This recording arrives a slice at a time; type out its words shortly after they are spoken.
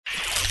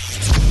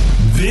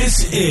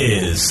This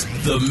is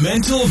the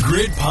Mental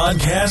Grit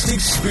Podcast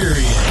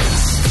Experience.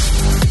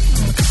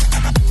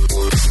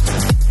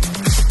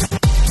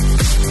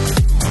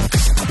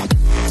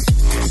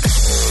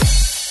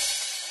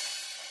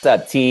 What's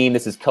up, team?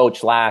 This is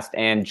Coach Last,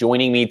 and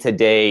joining me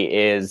today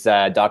is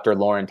Dr.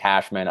 Lauren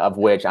Tashman, of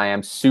which I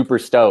am super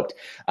stoked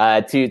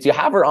to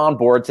have her on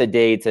board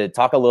today to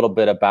talk a little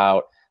bit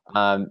about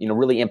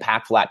really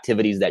impactful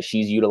activities that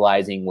she's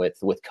utilizing with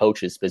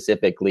coaches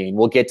specifically. And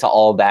we'll get to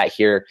all that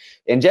here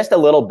in just a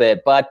little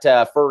bit. But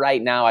for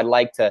right now, I'd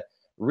like to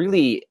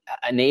really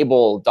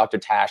enable Dr.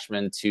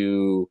 Tashman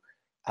to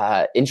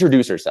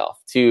introduce herself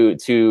to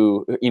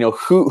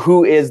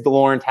who is the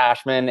Lauren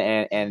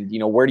Tashman and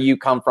where do you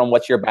come from?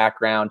 What's your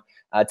background?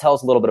 Tell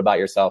us a little bit about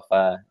yourself,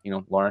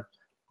 Lauren.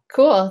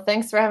 Cool.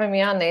 Thanks for having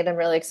me on, Nate. I'm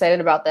really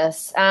excited about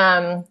this.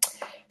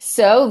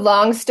 So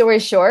long story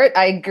short,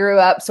 I grew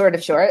up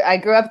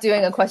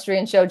doing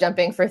equestrian show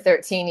jumping for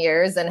 13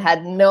 years and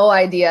had no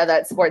idea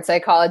that sports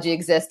psychology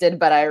existed,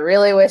 but I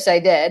really wish I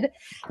did.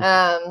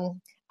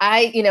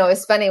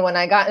 It's funny, when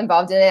I got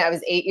involved in it, I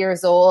was 8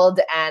 years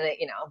old, and,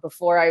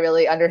 before I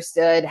really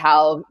understood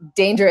how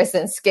dangerous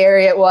and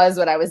scary it was,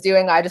 what I was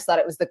doing, I just thought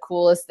it was the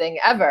coolest thing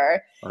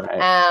ever.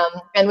 Right.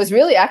 And was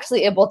really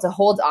actually able to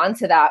hold on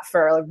to that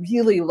for a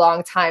really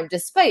long time,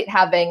 despite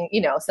having,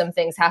 some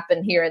things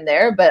happen here and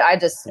there. But I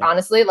just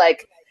honestly,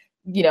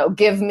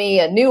 give me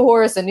a new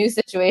horse, a new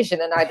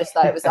situation. And I just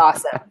thought it was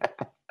awesome.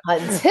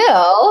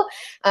 Until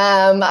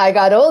I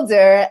got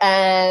older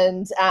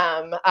and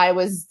I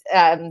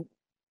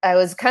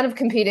was kind of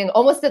competing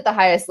almost at the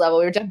highest level.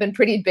 We were jumping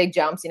pretty big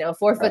jumps,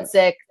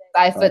 4'6",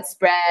 5 foot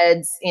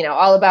spreads,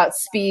 all about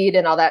speed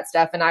and all that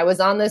stuff. And I was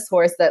on this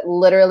horse that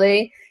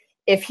literally,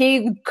 if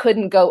he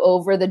couldn't go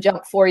over the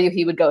jump for you,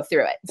 he would go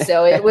through it.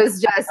 So it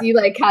was just, you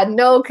had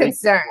no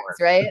concerns,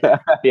 right?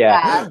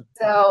 Yeah.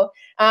 So,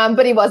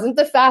 but he wasn't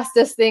the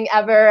fastest thing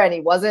ever. And he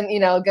wasn't,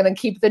 going to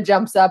keep the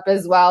jumps up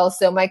as well.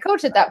 So my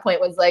coach at that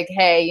point was like,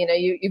 hey,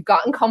 you've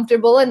gotten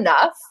comfortable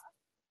enough.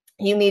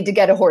 You need to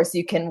get a horse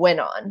you can win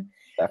on.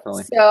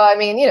 Definitely. So,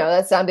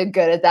 that sounded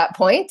good at that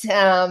point.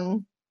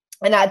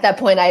 And at that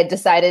point, I had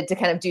decided to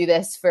kind of do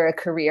this for a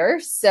career.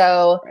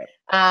 So,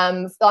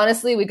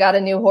 honestly, we got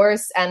a new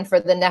horse. And for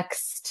the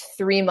next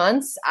 3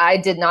 months, I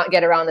did not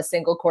get around a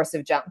single course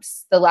of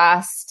jumps. The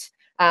last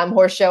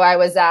horse show I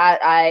was at,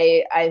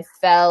 I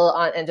fell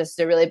on in just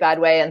a really bad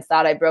way and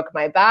thought I broke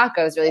my back.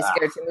 I was really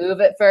scared to move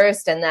at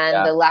first. And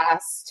then the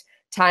last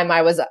time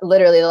I was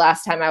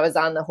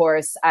on the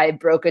horse, I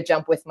broke a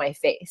jump with my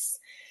face.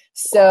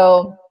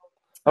 So...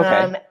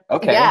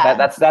 Okay. Yeah.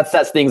 That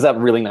sets things up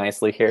really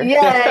nicely here.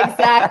 Yeah,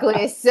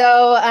 exactly.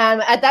 So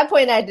at that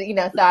point, I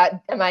thought,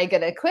 am I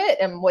going to quit?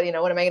 And what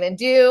am I going to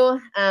do?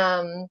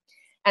 And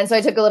so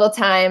I took a little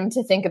time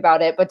to think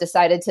about it, but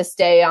decided to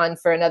stay on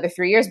for another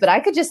 3 years. But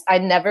I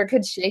never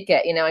could shake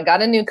it. I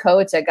got a new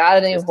coach. I got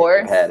a new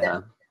horse.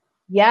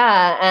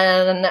 Yeah.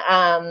 And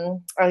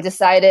I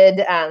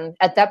decided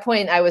at that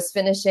point I was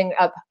finishing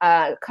up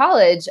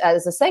college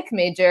as a psych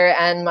major.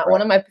 And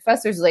one of my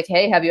professors was like,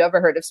 hey, have you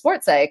ever heard of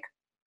sports psych?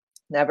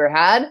 Never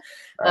had.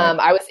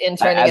 I was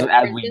interning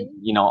as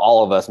we,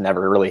 all of us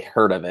never really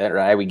heard of it,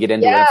 right? We get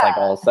into it, it's like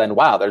all of a sudden,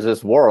 wow, there's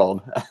this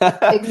world.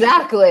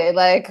 Exactly.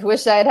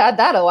 Wish I had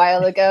that a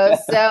while ago.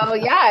 So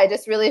I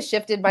just really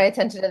shifted my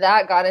attention to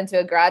that, got into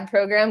a grad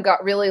program,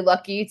 got really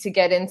lucky to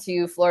get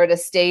into Florida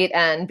State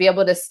and be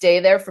able to stay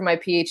there for my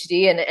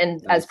PhD.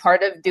 And as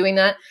part of doing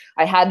that,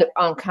 I had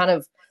kind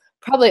of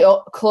probably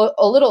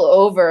a little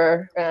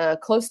over,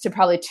 close to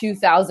probably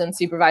 2,000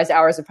 supervised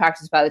hours of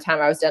practice by the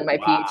time I was done my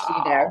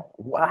PhD there.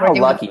 Wow, how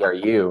lucky are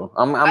you?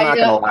 I'm not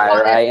gonna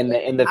lie, right?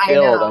 In the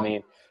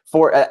field,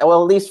 for at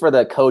least for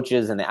the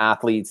coaches and the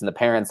athletes and the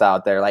parents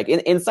out there,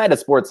 inside of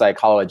sports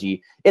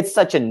psychology, it's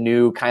such a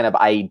new kind of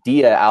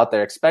idea out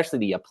there, especially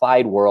the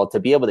applied world. To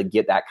be able to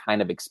get that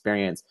kind of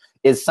experience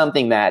is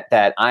something that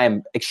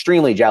I'm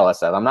extremely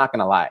jealous of. I'm not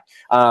going to lie.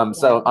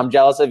 So I'm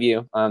jealous of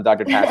you,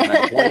 Dr. Tashman.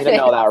 I just want you to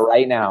know that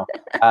right now.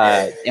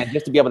 And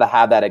just to be able to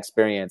have that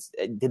experience,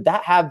 did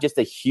that have just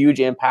a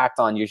huge impact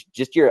on your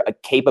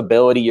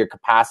capability, your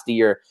capacity,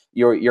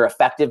 your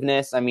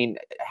effectiveness?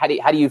 How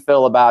do you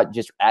feel about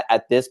just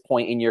at this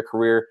point in your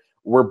career?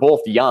 We're both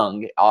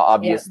young,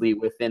 obviously,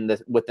 within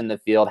the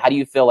field. How do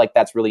you feel like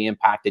that's really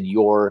impacted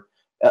your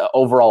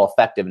overall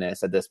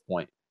effectiveness at this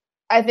point?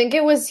 I think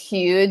it was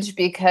huge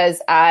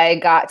because I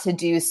got to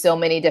do so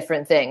many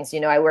different things.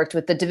 I worked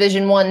with the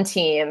Division I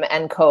team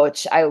and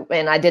coach.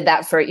 I did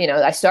that for,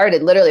 I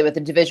started literally with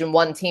the Division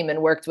I team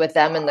and worked with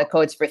them and the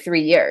coach for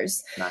 3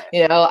 years. Nice.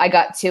 I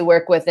got to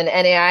work with an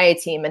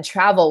NAIA team and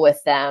travel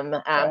with them,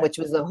 which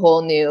was a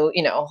whole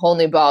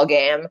new ball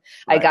game. Right.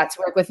 I got to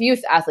work with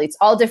youth athletes,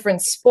 all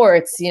different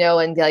sports,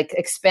 and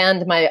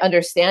expand my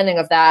understanding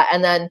of that.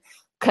 And then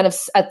kind of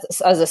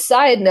as a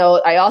side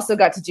note, I also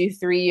got to do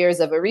 3 years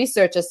of a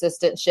research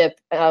assistantship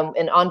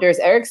in Anders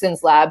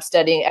Ericsson's lab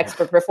studying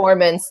expert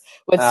performance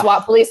with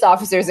SWAT police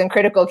officers and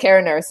critical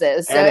care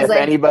nurses. So and if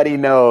anybody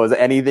knows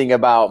anything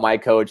about my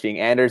coaching,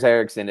 Anders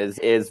Ericsson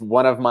is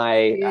one of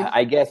my,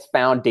 I guess,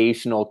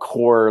 foundational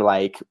core,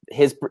 like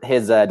his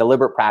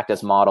deliberate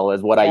practice model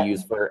is what I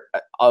use for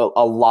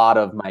a lot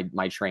of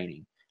my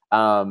training.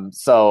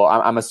 So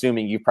I'm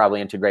assuming you've probably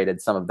integrated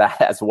some of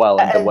that as well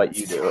into what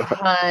you do.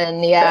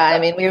 Yeah. I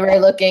mean, we were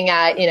looking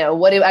at,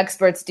 what do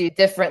experts do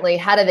differently?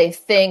 How do they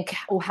think?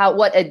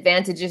 What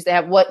advantages they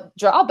have? What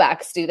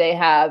drawbacks do they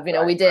have?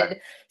 We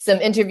did some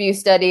interview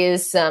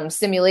studies, some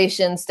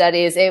simulation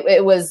studies.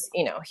 It was,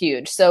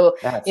 huge. So,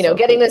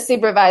 getting to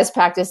supervise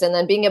practice and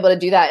then being able to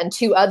do that in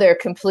 2 other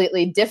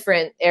completely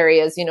different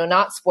areas,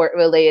 not sport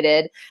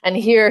related, and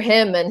hear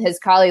him and his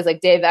colleagues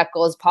like Dave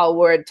Eccles, Paul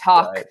Ward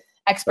talk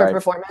expert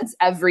performance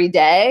every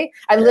day.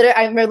 I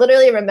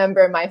literally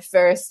remember my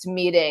first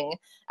meeting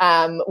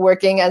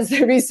working as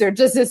a research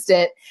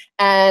assistant,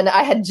 and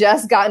I had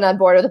just gotten on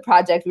board with the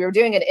project. We were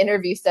doing an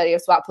interview study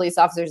of SWAT police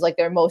officers, like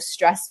their most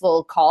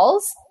stressful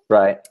calls.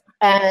 Right.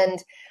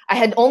 And I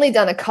had only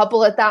done a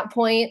couple at that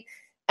point.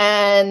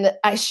 And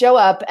I show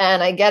up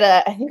and I get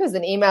I think it was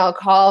an email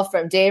call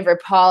from Dave or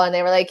Paul. And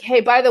they were like,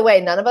 hey, by the way,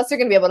 none of us are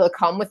going to be able to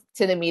come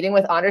to the meeting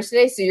with Anders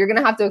today. So you're going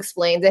to have to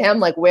explain to him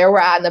like where we're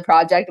at in the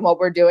project and what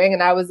we're doing.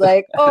 And I was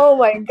like, oh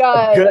my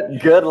God.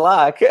 Good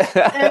luck. And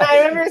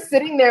I remember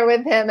sitting there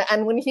with him.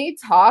 And when he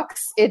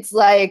talks, it's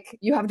like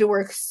you have to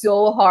work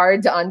so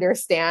hard to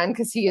understand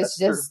because he is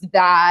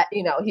that,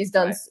 he's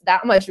done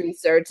that much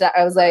research that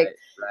I was like,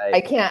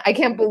 I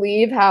can't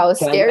believe how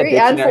scary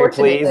and fortunate.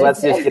 Please,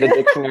 let's just get a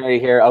dictionary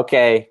here.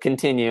 Okay,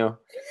 continue.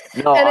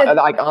 No,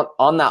 like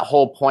on that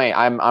whole point,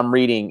 I'm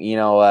reading,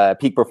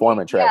 Peak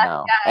Performance right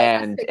now,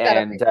 and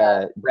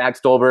Brad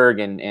Stolberg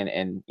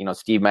and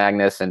Steve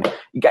Magnus, and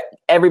you got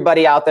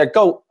everybody out there.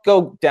 Go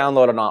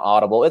download it on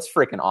Audible. It's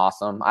freaking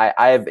awesome.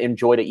 I've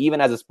enjoyed it.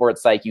 Even as a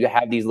sports psych, you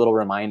have these little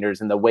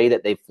reminders, and the way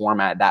that they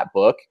format that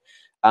book,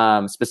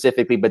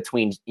 specifically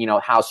between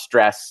how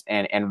stress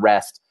and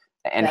rest.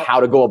 And how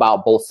to go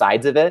about both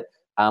sides of it,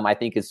 I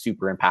think is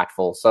super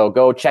impactful. So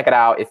go check it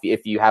out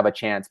if you have a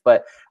chance.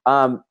 But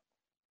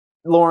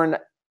Lauren,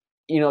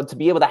 to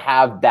be able to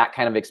have that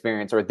kind of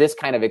experience or this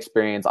kind of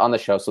experience on the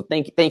show. So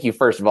thank you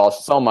first of all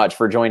so much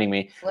for joining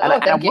me. Well,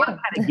 and I want to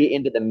kind of get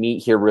into the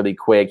meat here really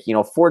quick.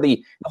 For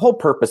the whole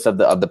purpose of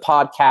the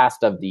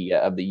podcast of the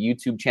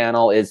YouTube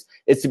channel is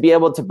to be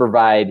able to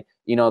provide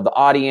the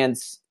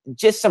audience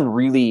just some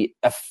really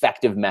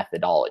effective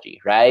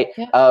methodology, right?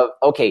 Yeah.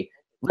 Okay.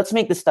 Let's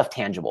make this stuff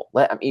tangible.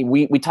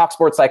 We talk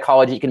sports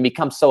psychology. It can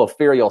become so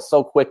ethereal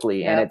so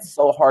quickly. And it's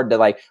so hard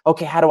to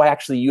okay, how do I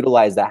actually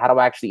utilize that? How do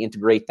I actually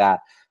integrate that?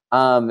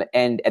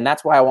 And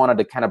that's why I wanted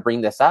to kind of bring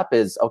this up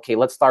is, okay,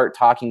 let's start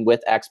talking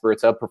with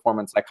experts of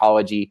performance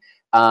psychology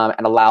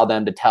and allow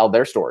them to tell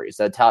their stories,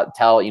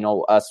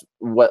 tell us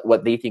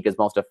what they think is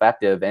most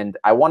effective. And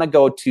I want to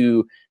go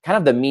to kind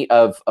of the meat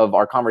of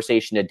our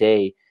conversation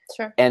today.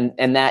 Sure.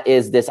 And that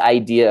is this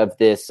idea of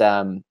this,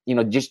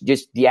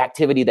 just the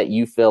activity that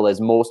you feel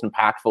is most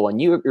impactful. And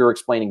you were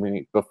explaining to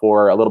me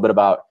before a little bit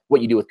about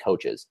what you do with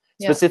coaches,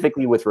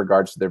 specifically with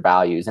regards to their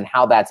values and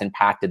how that's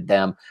impacted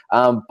them.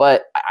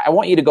 But I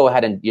want you to go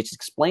ahead and just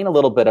explain a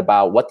little bit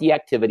about what the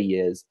activity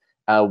is,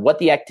 what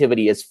the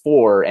activity is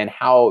for, and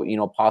how,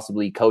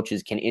 possibly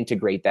coaches can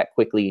integrate that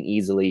quickly and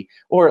easily,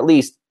 or at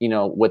least,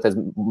 with as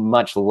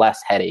much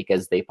less headache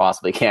as they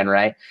possibly can,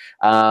 right?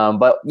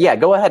 But yeah,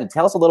 go ahead and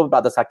tell us a little bit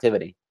about this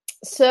activity.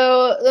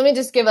 So let me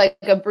just give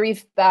a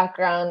brief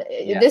background.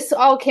 Yeah. This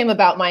all came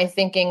about my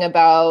thinking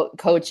about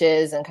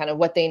coaches and kind of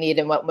what they need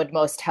and what would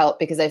most help,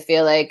 because I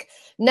feel like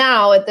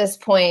now at this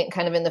point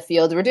kind of in the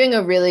field, we're doing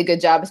a really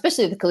good job,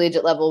 especially at the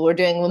collegiate level. We're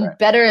doing a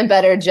better and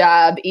better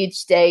job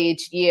each day,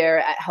 each year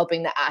at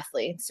helping the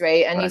athletes,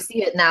 right? And you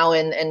see it now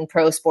in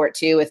pro sport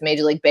too, with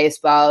Major League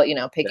Baseball,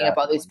 picking up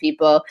all these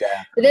people.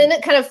 But then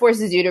it kind of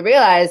forces you to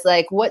realize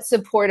what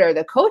support are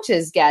the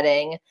coaches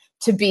getting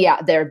to be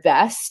at their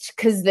best,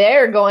 because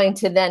they're going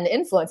to then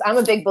influence. I'm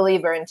a big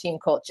believer in team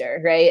culture,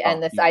 right?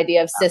 And this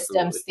idea of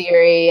systems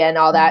theory and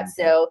all that.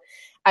 Mm-hmm. So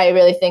I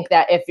really think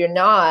that if you're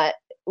not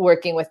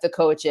working with the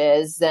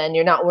coaches, then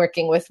you're not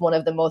working with one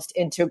of the most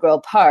integral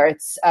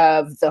parts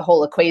of the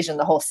whole equation,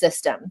 the whole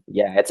system.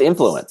 Yeah, it's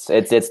influence.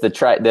 It's the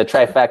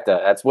trifecta.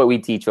 That's what we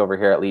teach over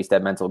here, at least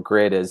at Mental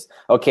Grid, is,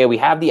 okay, we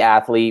have the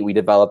athlete, we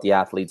develop the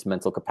athlete's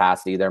mental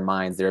capacity, their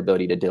minds, their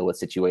ability to deal with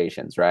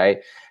situations, right?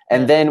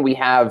 And then we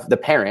have the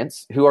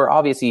parents, who are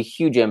obviously a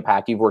huge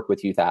impact. You've worked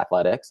with youth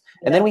athletics.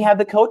 And then we have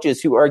the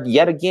coaches, who are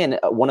yet again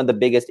one of the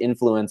biggest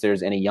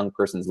influencers in a young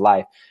person's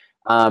life.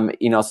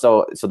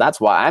 So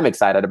that's why I'm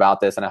excited about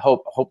this, and I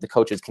hope the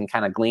coaches can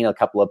kind of glean a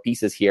couple of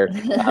pieces here.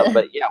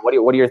 But yeah, what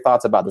are your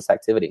thoughts about this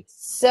activity?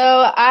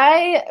 So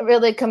I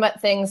really come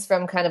at things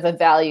from kind of a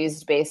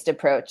values-based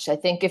approach. I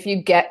think if you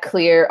get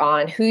clear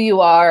on who you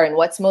are and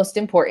what's most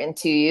important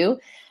to you,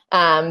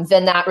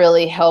 then that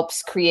really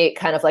helps create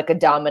kind of like a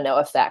domino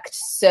effect.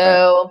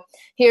 So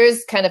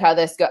here's kind of how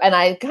this goes. And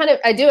I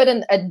do it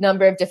in a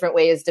number of different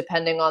ways,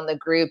 depending on the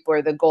group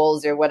or the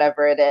goals or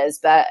whatever it is.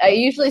 But I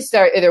usually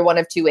start either one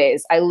of two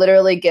ways. I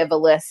literally give a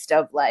list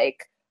of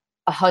like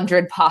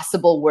 100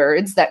 possible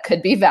words that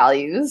could be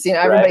values. You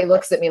know, everybody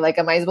looks at me like,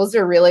 am I supposed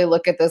to really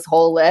look at this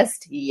whole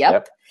list?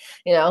 Yep.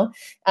 You know,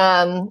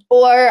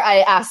 or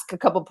I ask a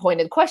couple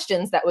pointed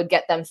questions that would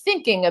get them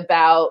thinking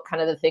about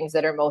kind of the things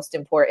that are most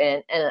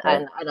important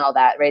and all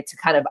that, right? To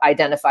kind of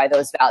identify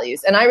those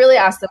values. And I really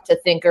ask them to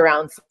think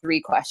around 3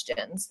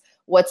 questions.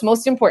 What's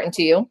most important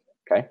to you?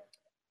 Okay.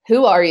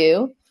 Who are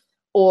you?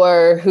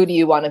 Or who do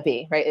you want to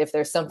be, right? If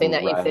there's something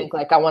that you think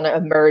like I want to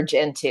emerge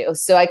into.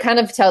 So I kind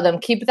of tell them,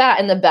 keep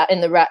that in the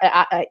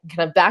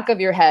kind of back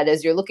of your head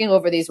as you're looking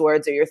over these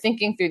words or you're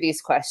thinking through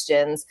these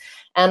questions.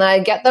 And I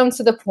get them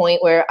to the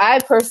point where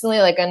I personally,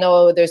 like, I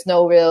know there's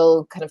no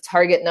real kind of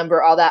target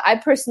number, all that. I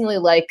personally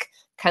like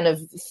kind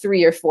of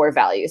 3 or 4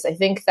 values. I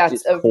think that's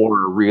just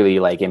core really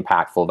like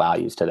impactful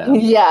values to them.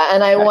 Yeah.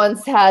 And I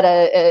once had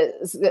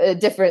a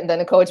different than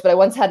a coach, but I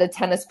once had a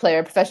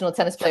professional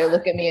tennis player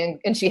look at me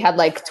and she had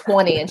like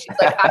 20 and she's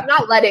like, I'm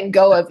not letting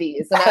go of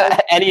these. And I was,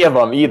 any of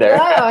them either.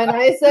 No. And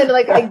I said,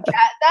 like, I get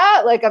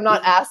that. Like, I'm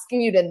not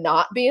asking you to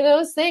not be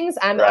those things.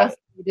 I'm asking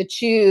you to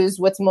choose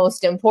what's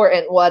most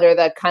important. What are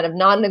the kind of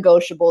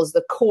non-negotiables,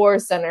 the core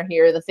center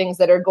here, the things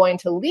that are going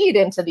to lead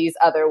into these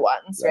other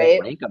ones,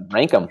 right?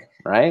 Rank them,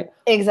 right?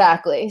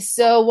 Exactly.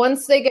 So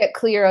once they get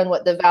clear on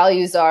what the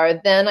values are,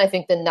 then I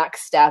think the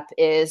next step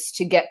is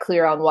to get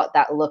clear on what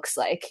that looks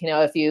like. You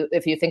know, if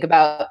you think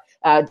about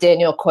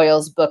Daniel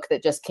Coyle's book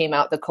that just came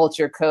out, The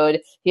Culture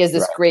Code, he has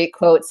this great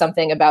quote,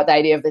 something about the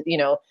idea of that, you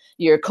know,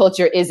 your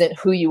culture isn't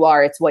who you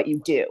are, it's what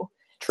you do.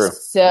 True.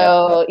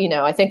 So, you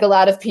know, I think a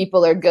lot of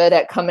people are good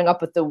at coming up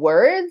with the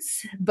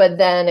words, but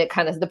then it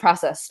kind of, the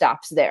process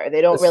stops there.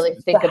 They don't really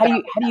think about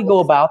how do you go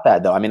about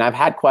that though? I mean, I've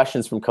had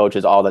questions from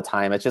coaches all the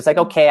time. It's just like,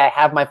 okay, I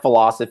have my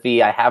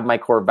philosophy, I have my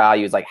core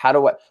values. Like,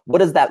 what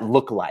does that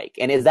look like?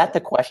 And is that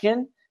the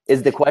question?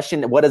 Is the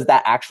question, what does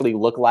that actually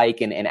look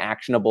like in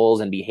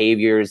actionables and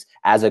behaviors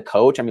as a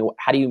coach? I mean,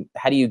 how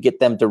do you get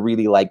them to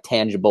really like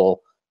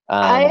tangible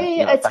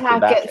I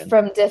attack it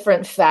from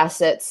different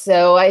facets.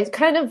 So I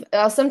kind of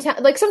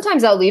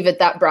sometimes I'll leave it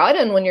that broad.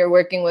 And when you're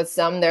working with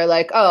some, they're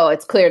like, oh,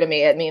 it's clear to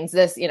me. It means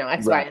this, you know,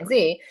 X, Y, and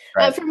Z.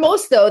 For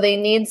most, though, they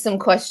need some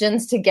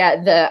questions to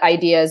get the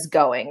ideas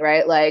going,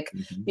 right? Like,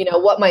 you know,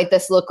 what might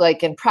this look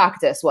like in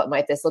practice? What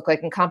might this look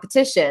like in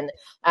competition?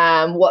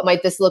 What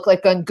might this look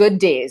like on good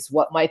days?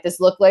 What might this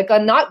look like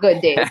on not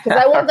good days?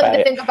 Because I want them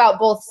to think about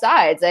both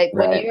sides. Like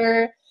when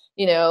you're,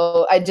 you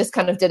know, I just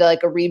kind of did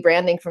like a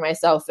rebranding for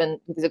myself, and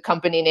the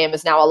company name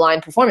is now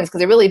Aligned Performance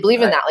because I really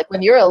believe in that. Like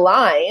when you're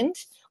aligned,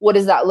 what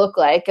does that look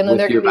like? And then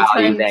there your can be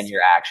values times, and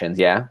your actions,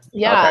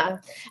 yeah.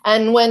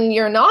 And when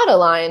you're not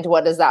aligned,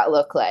 what does that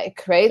look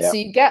like, right? So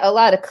you get a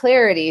lot of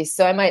clarity.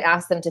 So I might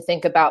ask them to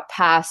think about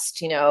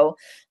past, you know,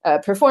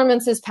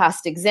 performances,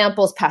 past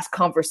examples, past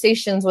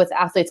conversations with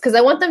athletes, because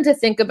I want them to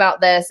think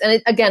about this.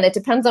 And it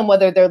depends on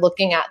whether they're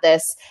looking at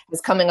this as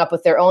coming up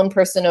with their own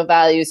personal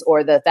values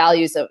or the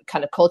values of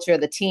kind of culture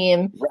of the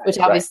team, which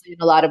obviously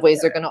in a lot of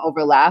ways are going to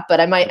overlap. But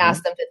I might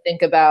ask them to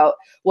think about,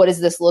 what does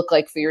this look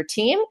like for your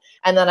team?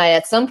 And then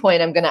at some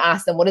point, I'm going to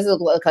ask them, what does it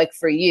look like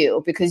for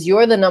you? Because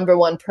you're the number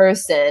one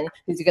person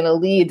who's going to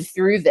lead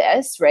through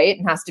this, right?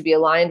 And has to be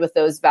aligned with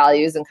those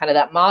values and kind of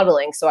that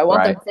modeling. So I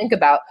want them to think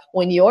about,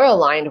 when you're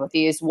aligned with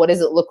these, what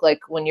does it look like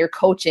when you're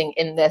coaching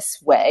in this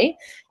way?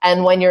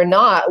 And when you're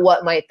not,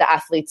 what might the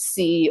athletes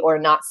see or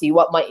not see?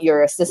 What might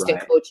your assistant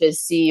coaches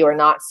see or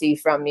not see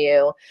from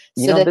you?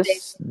 So that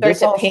they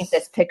start to paint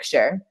this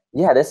picture.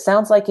 Yeah, this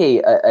sounds like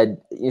a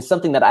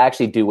something that I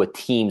actually do with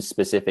teams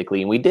specifically,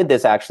 and we did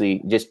this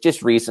actually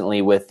just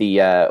recently with the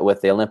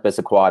Olympus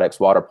Aquatics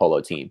water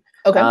polo team.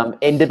 Okay.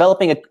 In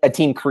developing a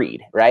team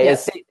creed, right?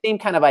 It's the same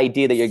kind of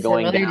idea that you're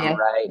going down,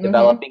 right? Mm-hmm.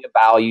 Developing a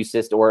value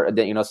system or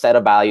set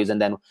of values, and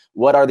then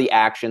what are the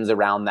actions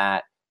around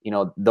that? You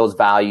know, those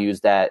values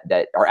that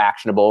are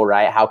actionable,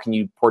 right? How can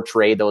you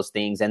portray those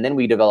things? And then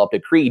we developed a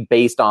creed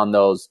based on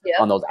those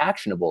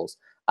actionables.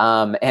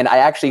 And I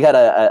actually got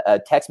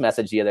a text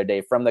message the other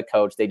day from the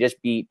coach. They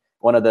just beat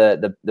one of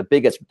their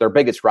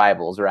biggest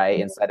rivals, right,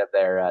 inside of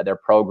their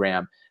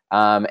program.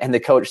 And the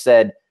coach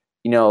said,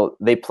 you know,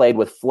 they played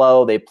with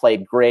flow, they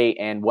played great,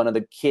 and one of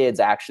the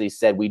kids actually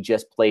said, we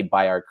just played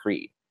by our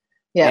creed.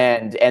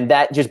 Yeah. And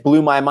that just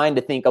blew my mind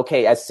to think,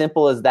 okay, as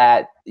simple as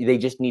that, they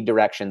just need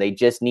direction. They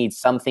just need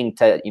something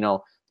to, you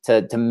know,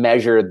 to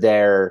measure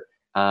their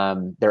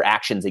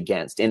actions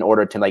against in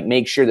order to like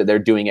make sure that they're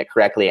doing it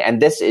correctly.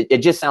 And it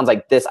just sounds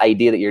like this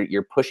idea that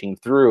you're pushing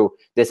through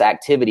this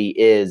activity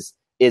is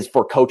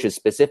for coaches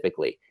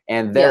specifically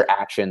and their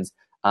actions.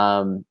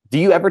 Do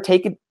you ever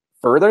take it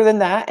further than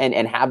that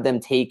and have them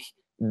take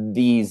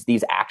these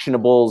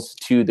actionables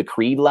to the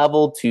creed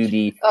level, to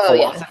the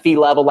philosophy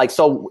level? Like,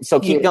 so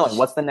keep going.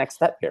 What's the next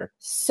step here?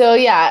 So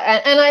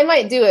yeah, and I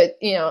might do it,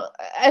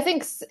 I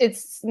think it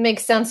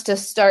makes sense to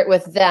start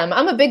with them.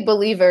 I'm a big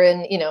believer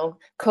in,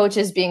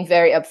 coaches being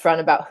very upfront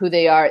about who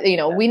they are.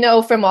 We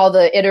know from all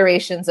the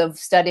iterations of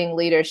studying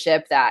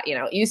leadership that,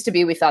 it used to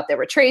be we thought there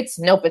were traits.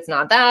 Nope, it's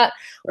not that.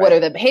 Right. What are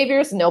the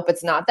behaviors? Nope,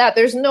 it's not that.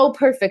 There's no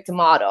perfect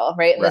model,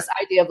 right? And this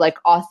idea of like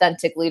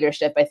authentic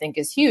leadership, I think,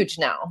 is huge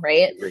now,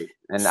 right?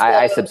 And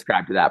I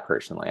subscribe to that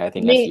personally. I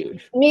think that's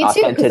huge. Me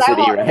too.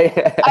 Authenticity, right?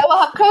 I will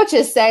have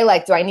coaches say,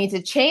 like, do I need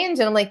to change?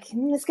 And I'm like,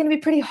 it's going to be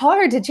pretty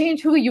hard to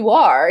change who you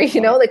are.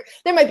 Like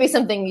there might be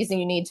something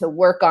you need to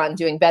work on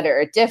doing better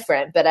or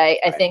different. But I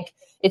think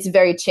it's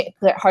very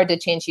hard to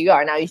change who you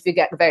are. Now, if you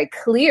get very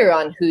clear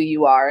on who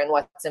you are and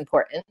what's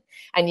important,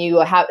 and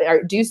you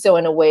do so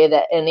in a way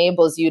that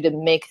enables you to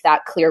make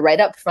that clear right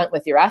up front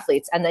with your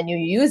athletes, and then you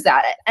use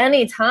that at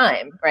any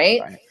time,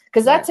 right?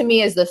 Because that to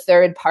me is the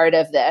third part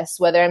of this,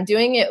 whether I'm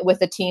doing it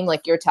with a team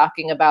like you're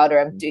talking about, or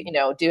I'm doing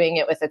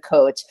it with a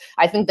coach.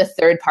 I think the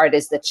third part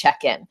is the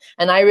check-in.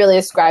 And I really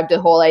ascribe to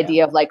the whole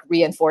idea of like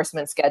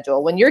reinforcement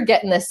schedule. When you're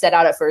getting this set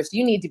out at first,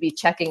 you need to be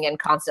checking in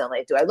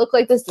constantly. Do I look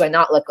like this? Do I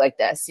not look like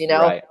this?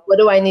 What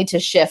do I need to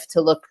shift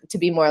to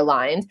be more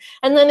aligned?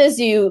 And then as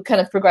you kind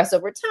of progress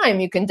over time,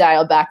 you can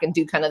dial back and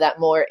do kind of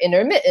that more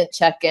intermittent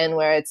check-in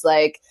where it's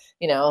like,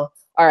 all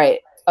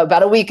right,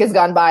 about a week has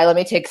gone by. Let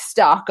me take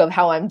stock of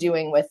how I'm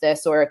doing with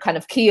this, or a kind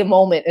of key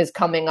moment is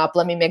coming up.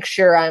 Let me make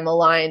sure I'm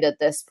aligned at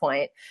this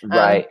point.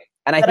 Right.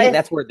 And I think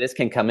that's where this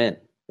can come in,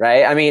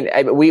 right? I mean,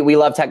 we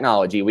love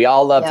technology. We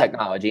all love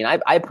technology.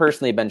 And I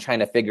personally have been trying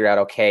to figure out,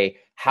 okay,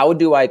 how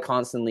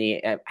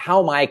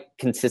am I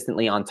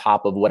consistently on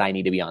top of what I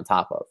need to be on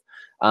top of?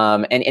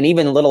 And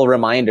even little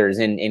reminders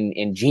in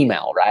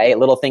Gmail, right?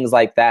 Little things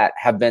like that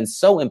have been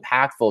so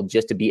impactful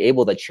just to be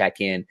able to check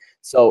in.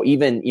 So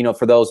even,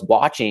 for those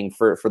watching,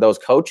 for those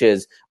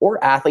coaches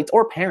or athletes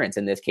or parents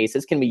in this case,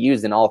 this can be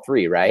used in all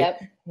three, right?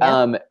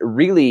 Yep.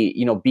 Really,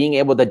 being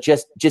able to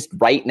just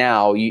right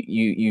now,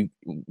 you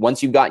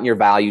once you've gotten your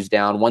values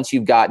down, once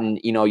you've gotten,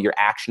 your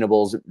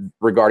actionables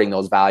regarding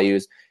those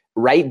values,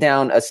 write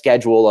down a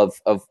schedule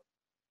of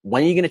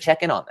when are you going to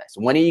check in on this?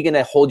 When are you going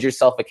to hold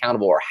yourself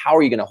accountable, or how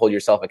are you going to hold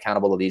yourself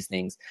accountable to these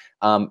things?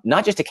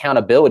 Not just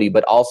accountability,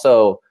 but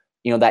also,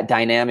 that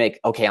dynamic,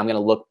 okay, I'm going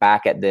to look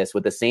back at this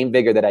with the same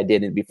vigor that I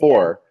did it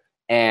before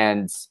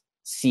and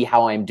see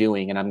how I'm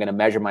doing. And I'm going to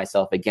measure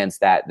myself against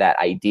that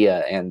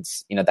idea. And,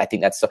 I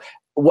think that's so.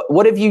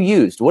 What have you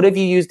used? What have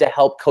you used to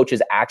help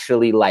coaches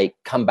actually like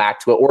come back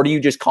to it? Or do you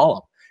just call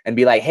them and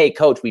be like, hey,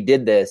 coach, we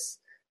did this.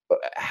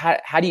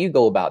 How do you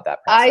go about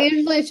that process? I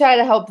usually try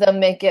to help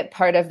them make it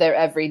part of their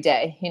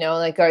everyday,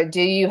 or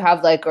do you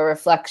have like a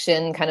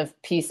reflection kind of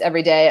piece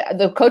every day?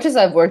 The coaches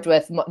I've worked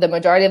with, the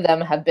majority of them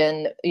have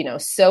been,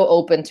 so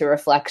open to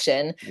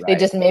reflection. Right. They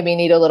just maybe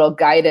need a little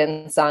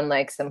guidance on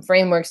like some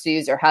frameworks to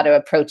use or how to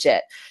approach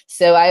it.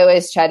 So I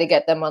always try to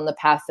get them on the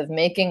path of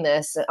making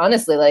this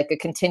honestly like a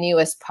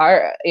continuous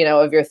part,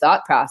 of your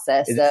thought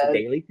process. Is it a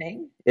daily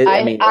thing?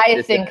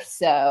 I think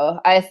so.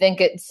 I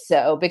think it's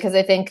so, because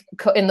I think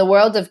in the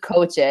world of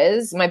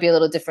coaches, it might be a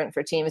little different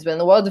for teams, but in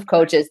the world of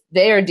coaches,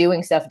 they are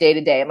doing stuff day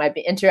to day. It might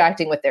be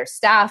interacting with their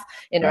staff,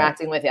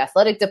 interacting with the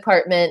athletic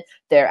department,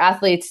 their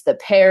athletes, the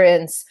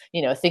parents,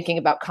 thinking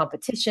about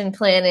competition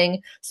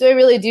planning. So I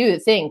really do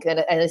think, and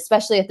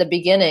especially at the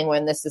beginning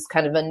when this is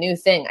kind of a new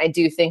thing, I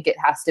do think it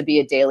has to be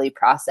a daily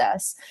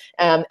process.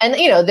 And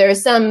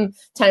there's some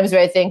times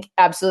where I think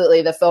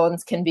absolutely the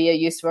phones can be a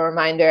useful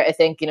reminder. I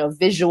think,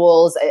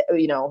 visuals,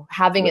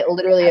 having it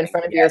literally in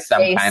front of your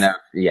some face. Kind of,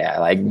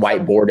 like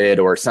whiteboarded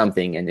or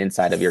something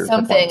inside of your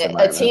something.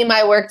 A team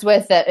I worked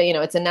with that,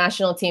 it's a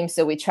national team.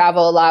 So we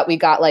travel a lot. We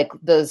got like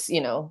those,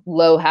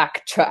 low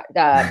hack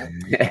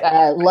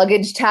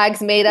luggage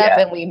tags made up,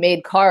 and we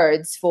made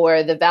cards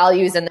for the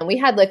values. And then we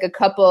had like a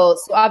couple.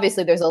 So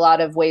obviously there's a lot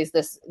of ways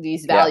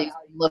these values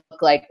look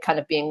like kind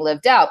of being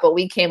lived out, but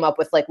we came up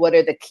with like, what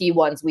are the key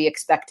ones we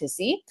expect to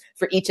see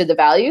for each of the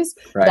values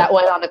that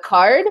went on a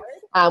card.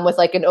 With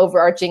like an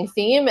overarching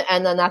theme,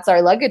 and then that's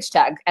our luggage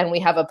tag. And we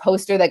have a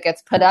poster that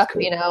gets put up,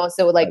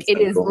 so like that's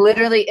it is cool.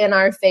 Literally in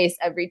our face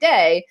every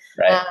day.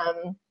 Right.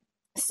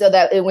 So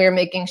that we're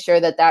making sure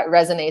that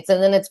resonates.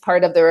 And then it's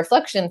part of the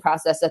reflection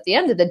process at the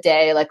end of the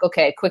day. Like,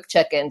 okay, quick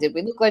check-in. Did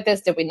we look like this?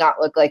 Did we not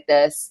look like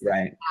this?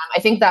 Right. I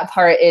think that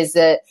part is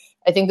that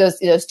I think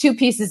those two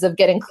pieces of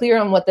getting clear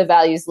on what the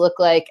values look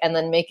like and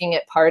then making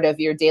it part of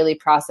your daily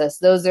process.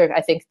 Those are,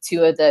 I think,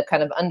 two of the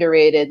kind of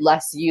underrated,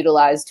 less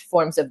utilized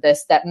forms of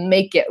this that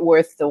make it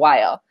worth the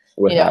while.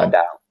 Without a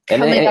doubt.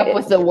 Coming up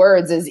with the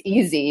words is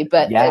easy,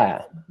 but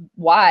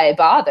why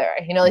bother?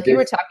 Like you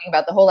were talking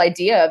about, the whole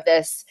idea of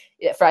this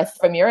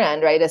from your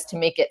end, right, is to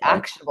make it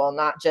actionable,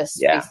 not just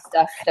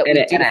stuff that we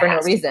do for no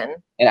reason.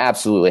 It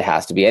absolutely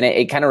has to be. And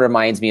it kind of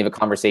reminds me of a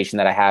conversation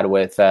that I had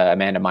with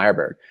Amanda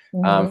Meyerberg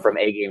from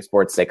A Game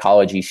Sports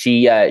Psychology.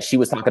 She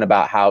was talking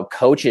about how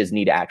coaches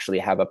need to actually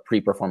have a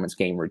pre-performance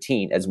game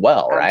routine as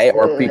well, right?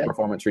 Or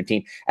pre-performance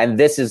routine. And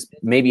this is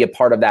maybe a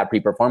part of that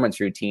pre-performance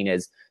routine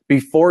is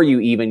before you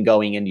even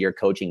going into your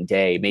coaching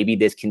day. Maybe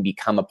this can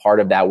become a part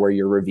of that where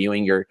you're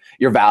reviewing your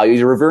values,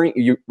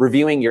 you're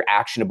reviewing your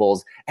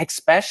actionables,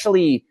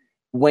 especially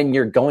when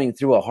you're going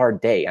through a hard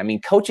day. I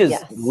mean, coaches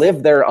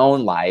live their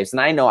own lives.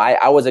 And I know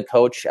I was a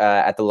coach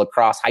at the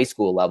lacrosse high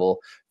school level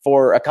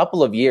for a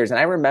couple of years. And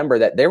I remember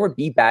that there would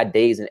be bad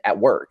days at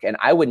work, and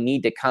I would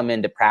need to come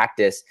into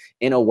practice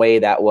in a way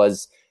that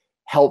was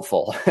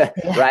helpful,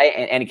 right?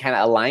 And kind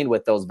of aligned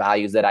with those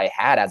values that I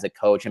had as a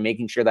coach, and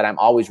making sure that I'm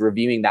always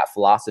reviewing that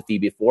philosophy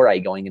before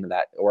I'm going into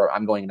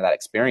that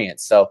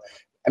experience. So,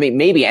 I mean,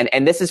 maybe,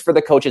 and this is for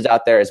the coaches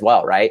out there as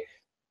well, right?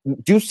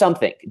 Do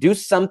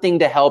something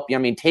to help you. I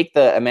mean, take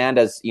the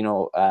Amanda's,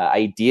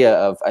 idea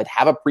of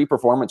have a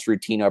pre-performance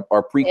routine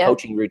or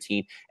pre-coaching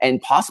routine, and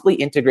possibly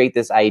integrate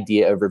this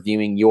idea of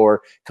reviewing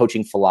your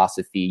coaching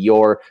philosophy,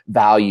 your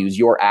values,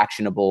 your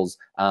actionables,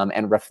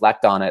 and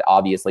reflect on it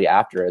obviously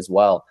after as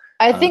well.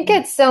 I think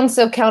it sounds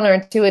so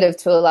counterintuitive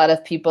to a lot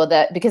of people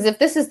that, because if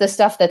this is the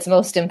stuff that's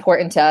most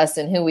important to us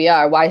and who we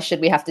are, why should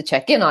we have to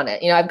check in on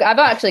it? I've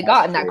actually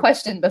gotten that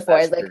question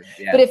before. But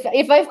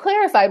if I've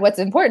clarified what's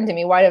important to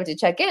me, why do I have to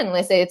check in? And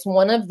I say it's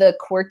one of the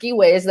quirky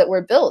ways that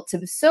we're built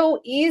to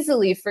so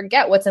easily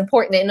forget what's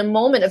important in a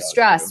moment of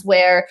stress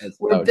where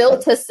we're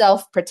built to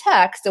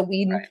self-protect. So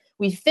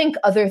we think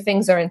other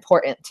things are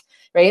important.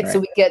 Right.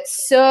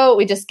 So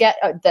we just get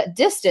that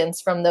distance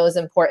from those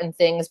important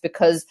things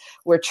because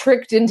we're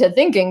tricked into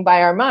thinking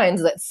by our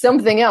minds that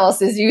something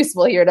else is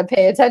useful here to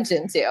pay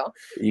attention to.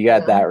 You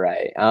got that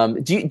right.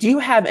 Do you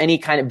have any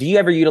do you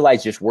ever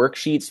utilize just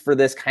worksheets for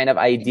this kind of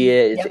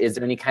idea? Is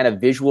there any kind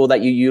of visual that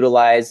you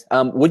utilize?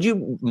 Would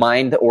you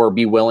mind or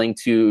be willing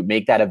to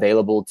make that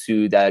available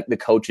to the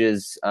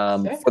coaches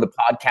for the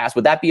podcast?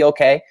 Would that be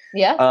okay?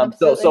 Yeah.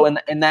 Absolutely. So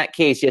in that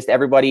case, just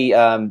everybody,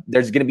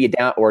 there's going to be a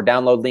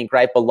download link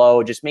right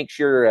below. Just make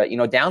sure,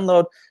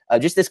 download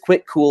just this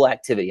quick, cool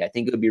activity. I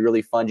think it would be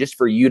really fun just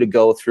for you to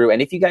go through.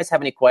 And if you guys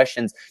have any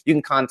questions, you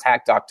can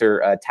contact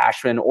Dr.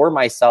 Tashman or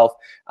myself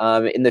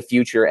in the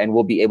future, and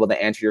we'll be able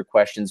to answer your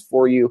questions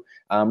for you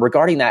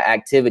regarding that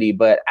activity.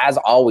 But as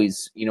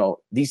always,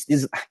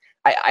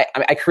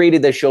 I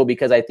created this show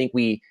because I think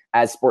we,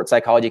 as sports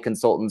psychology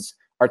consultants,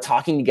 are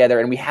talking together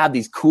and we have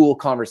these cool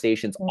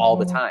conversations all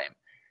the time.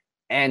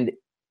 And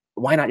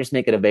why not just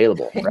make it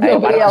available, right?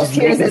 Nobody else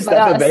hears this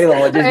stuff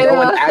available. No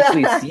one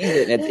actually sees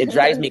it. And it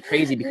drives me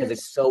crazy because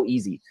it's so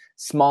easy.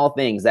 Small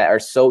things that are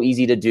so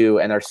easy to do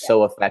and are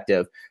so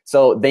effective.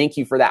 So thank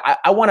you for that.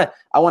 I want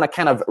to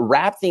kind of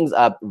wrap things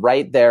up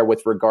right there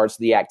with regards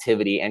to the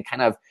activity, and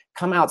kind of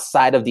come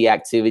outside of the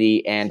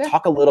activity and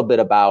talk a little bit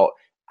about,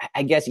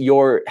 I guess,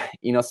 your,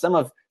 some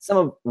of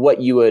what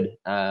you would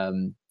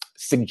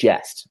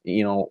suggest.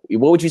 What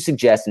would you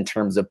suggest in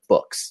terms of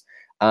books?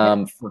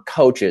 For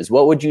coaches,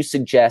 what would you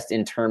suggest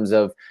in terms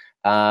of,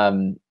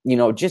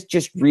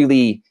 just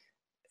really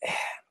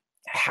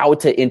how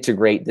to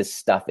integrate this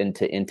stuff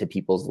into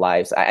people's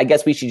lives? I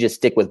guess we should just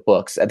stick with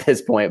books at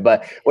this point,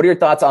 but what are your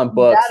thoughts on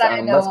books?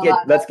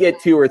 Let's get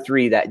 2 or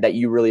 3 that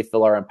you really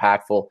feel are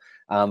impactful,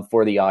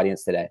 for the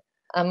audience today.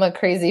 I'm a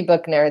crazy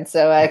book nerd,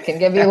 so I can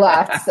give you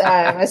lots.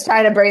 I was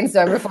trying to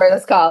brainstorm before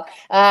this call.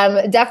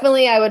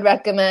 Definitely, I would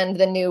recommend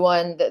the new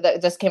one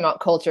that just came out,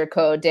 Culture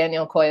Code.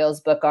 Daniel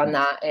Coyle's book on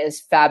that is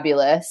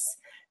fabulous.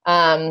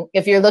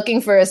 If you're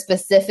looking for a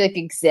specific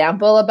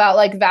example about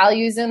like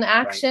values in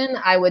action,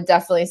 I would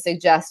definitely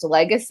suggest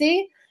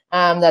Legacy.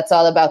 That's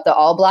all about the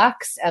All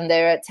Blacks and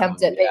their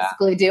attempt at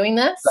basically doing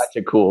this. Such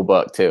a cool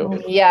book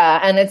too. Yeah,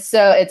 and it's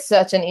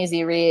such an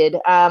easy read.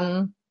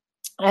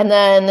 And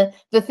then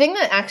the thing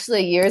that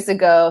actually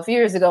a few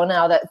years ago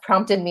now, that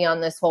prompted me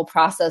on this whole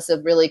process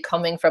of really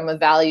coming from a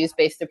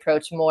values-based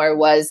approach more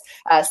was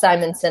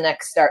Simon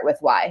Sinek's Start With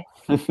Why.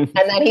 And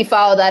then he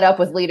followed that up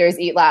with Leaders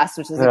Eat Last,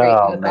 which is a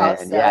great book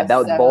also. Yeah,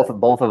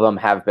 both of them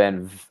have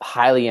been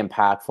highly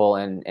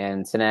impactful,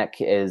 and Sinek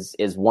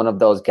is one of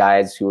those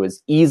guys who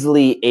is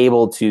easily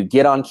able to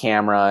get on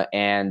camera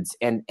and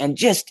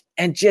just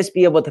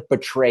be able to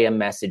portray a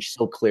message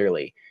so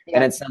clearly. Yeah.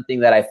 And it's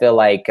something that I feel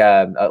like,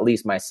 at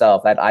least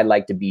myself, I'd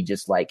like to be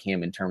just like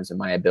him in terms of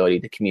my ability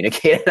to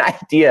communicate an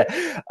idea,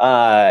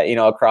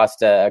 across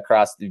the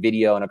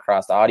video and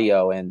across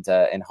audio, and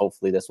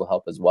hopefully this will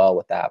help as well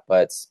with that.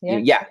 But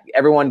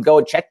everyone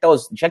go check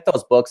those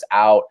books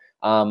out.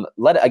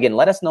 Let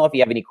us know if you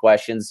have any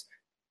questions.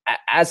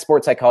 As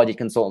sports psychology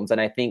consultants,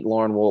 and I think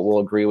Lauren will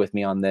agree with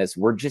me on this,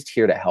 we're just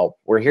here to help.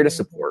 We're here to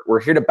support.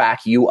 We're here to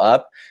back you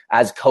up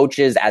as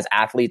coaches, as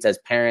athletes, as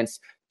parents,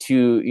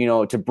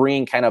 to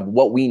bring kind of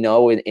what we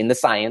know in the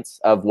science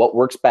of what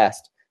works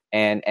best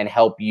and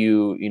help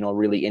you,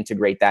 really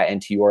integrate that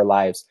into your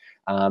lives.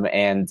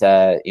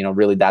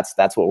 Really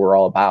that's what we're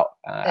all about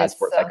as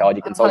sports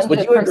psychology consultants.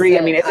 Would you agree?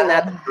 I mean, isn't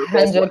that the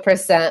purpose?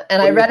 100%.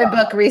 And I read a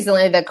book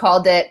recently that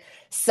called it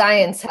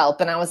Science Help.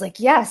 And I was like,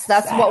 yes,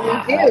 that's what we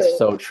do. That's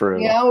so true.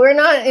 We're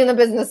not in the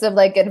business of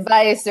like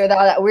advice or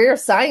that. We're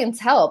science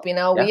help. We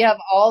have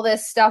all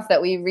this stuff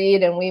that we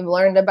read and we've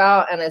learned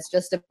about, and it's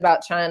just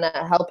about trying to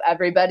help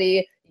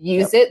everybody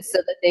use it so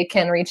that they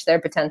can reach their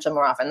potential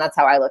more often. That's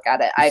how I look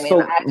at it.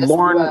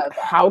 Lauren,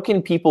 how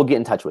can people get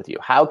in touch with you?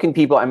 How can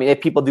people,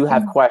 if people do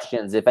have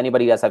questions, if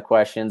anybody does have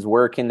questions,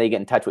 where can they get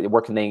in touch with you?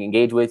 Where can they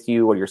engage with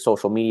you? Or your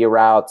social media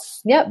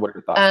routes? Yep. What are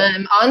your thoughts?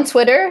 On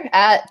Twitter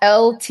at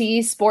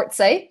LT Sports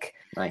Psych.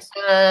 Nice.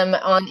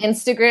 On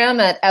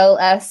Instagram at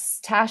LS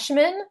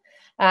Tashman.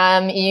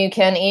 You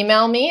can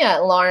email me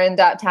at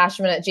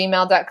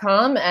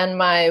lauren.tashman@gmail.com, and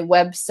my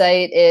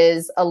website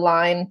is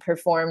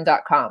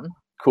alignperform.com.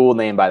 Cool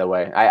name, by the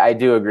way. I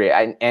do agree.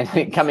 I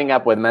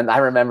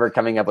remember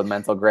coming up with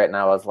Mental Grit, and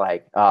I was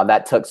like, oh,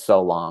 that took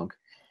so long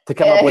to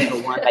come up with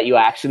the one that you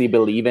actually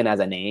believe in as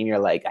a name. You're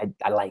like,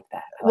 I like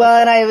that.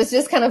 And I was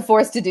just kind of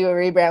forced to do a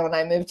rebrand when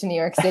I moved to New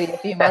York City a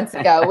few months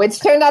ago, which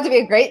turned out to be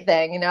a great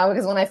thing,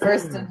 because when I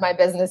first did my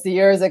business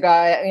years ago,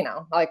 I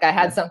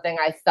had something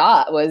I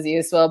thought was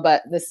useful,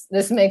 but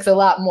this makes a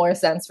lot more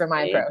sense for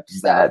my approach.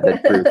 So. The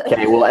truth.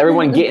 Okay, well,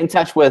 everyone get in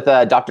touch with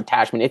Dr.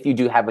 Tashman if you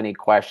do have any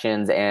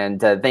questions, and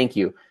thank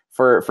you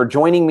for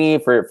joining me,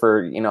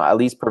 for at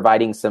least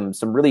providing some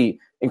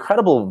really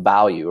incredible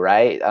value,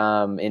 right?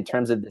 In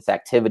terms of this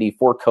activity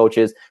for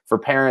coaches, for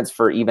parents,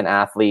 for even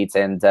athletes.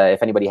 And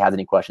if anybody has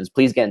any questions,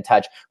 please get in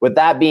touch. With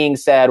that being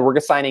said, we're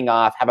signing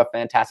off. Have a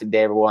fantastic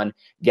day, everyone.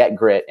 Get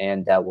grit,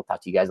 and we'll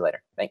talk to you guys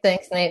later. Thanks.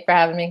 Thanks, Nate, for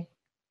having me.